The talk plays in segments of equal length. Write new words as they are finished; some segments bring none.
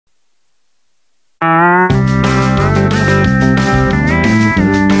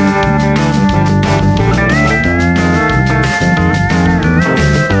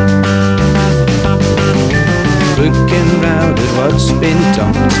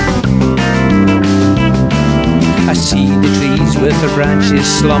with her branches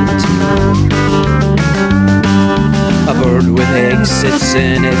slumped. A bird with eggs sits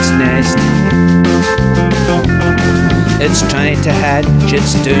in its nest. It's trying to hatch,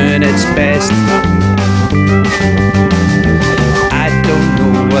 it's doing its best. I don't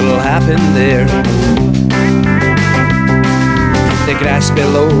know what'll happen there. The grass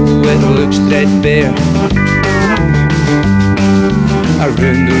below, it looks threadbare. A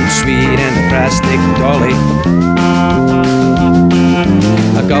round old Swede and a plastic dolly,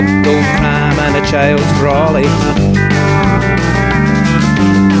 a gubbed old pram and a child's brolly.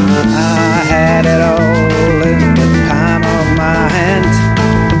 I had it all in the palm of my hand.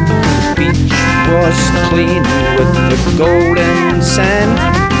 The beach was clean with the golden sand.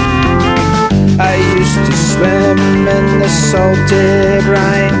 I used to swim in the salty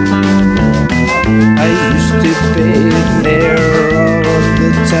brine. I used to bathe there all of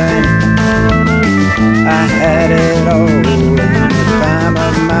the time. I had it all in the palm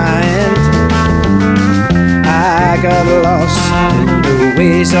of my hand. I got lost in the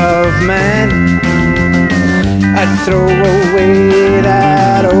ways of man. I'd throw away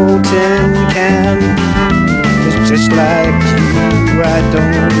that old tin can. It's just like you, I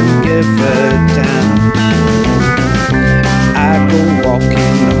don't give a damn. I go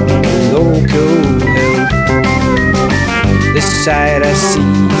walking on a local hill. This side I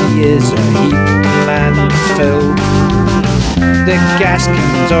see is a heap landfill. The gas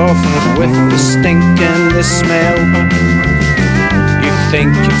comes off with the stink and the smell. You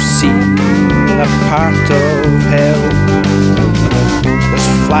think you've seen a part of hell. There's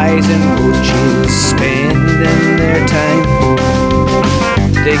flies and roaches spending their time.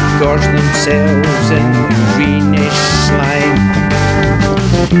 They gorge themselves in the greenish slime.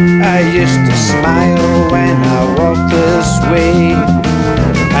 I used to smile when I walked this way.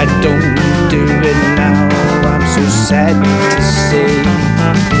 I don't do it now, I'm so sad to say.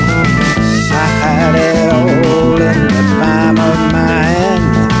 I had it all in the palm of my hand.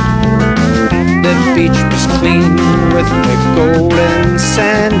 The beach was clean with the golden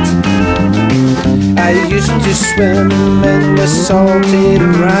sand. I used to swim in the salty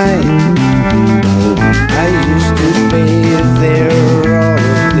brine. I used to bathe there all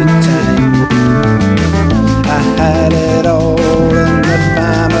of the time. I had it all in the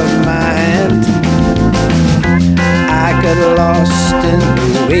palm of my hand. I got lost in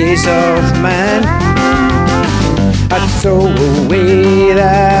the ways of man. I'd throw away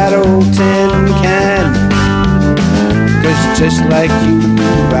that old tin can. 'Cause just like you,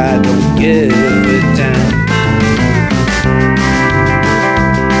 I don't give a damn.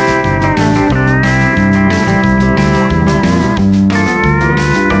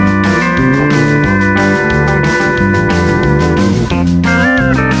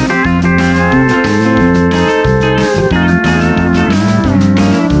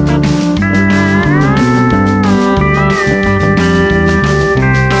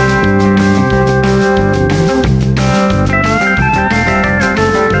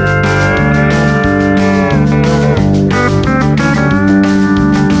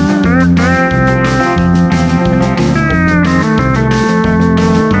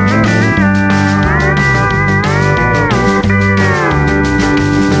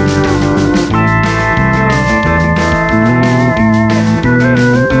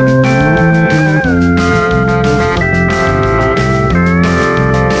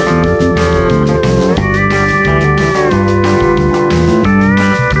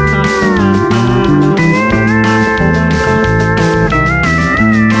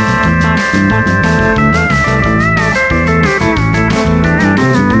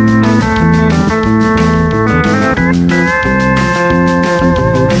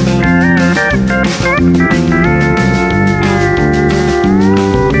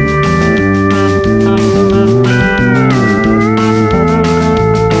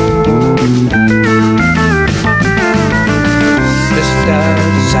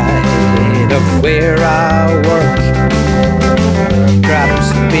 Where I work, crap's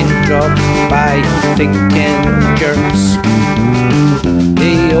been dropped by thinking jerks.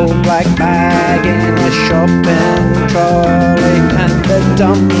 The old black bag in a shopping trolley, and the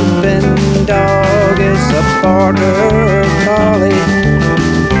dumping dog is a border collie.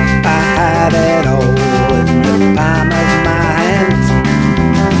 I had it all in the palm of my hand.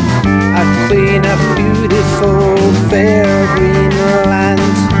 A clean up, beautiful, fair green land.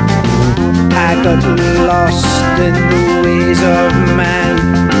 I got lost in the ways of man.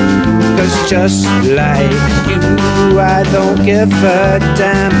 'Cause just like you, I don't give a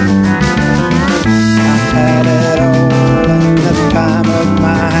damn. I had it all in the palm of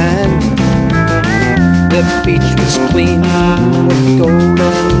my hand. The The beach was clean with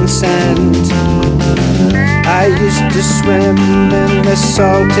golden sand. I used to swim in the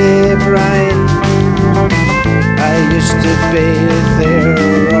salty brine. I used to bathe there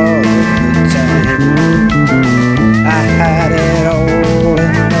all the time. I had it all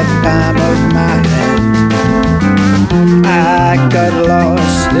in the palm of my hand. I got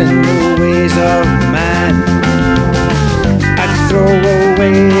lost in the ways of man. I'd throw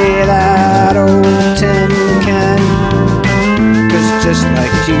away that old tin can, 'cause just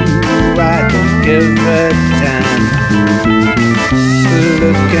like you, I don't give a damn.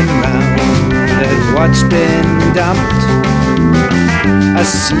 Looking round at what's been dumped, I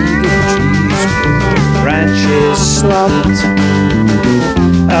see the trees with the branches slumped.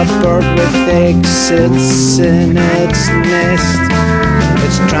 A bird with eggs sits in its nest.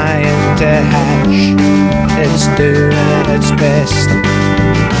 It's trying to hatch, it's doing its best.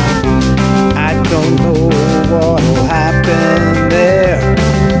 I don't know what'll happen there.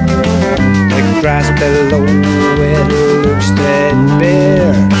 The grass below it looks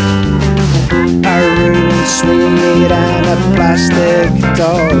threadbare. A ruined suede and a plastic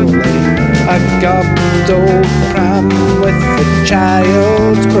dolly, a gubbed old pram with a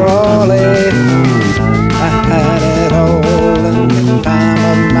child's brolly. I had it all in the palm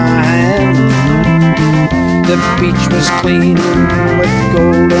of my hand. The beach was clean with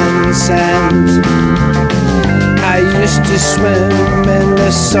golden sand. I used to swim in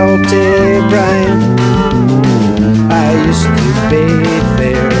the salty brine. I used to bathe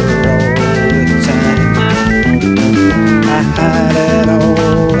there all the time. I had it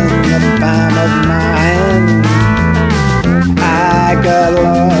all in the palm of my hand. I got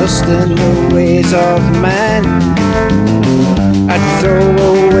lost in the ways of man. I'd throw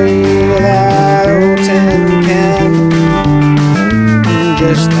away that old tin can.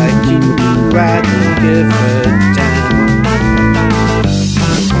 Just like you, I don't give a damn.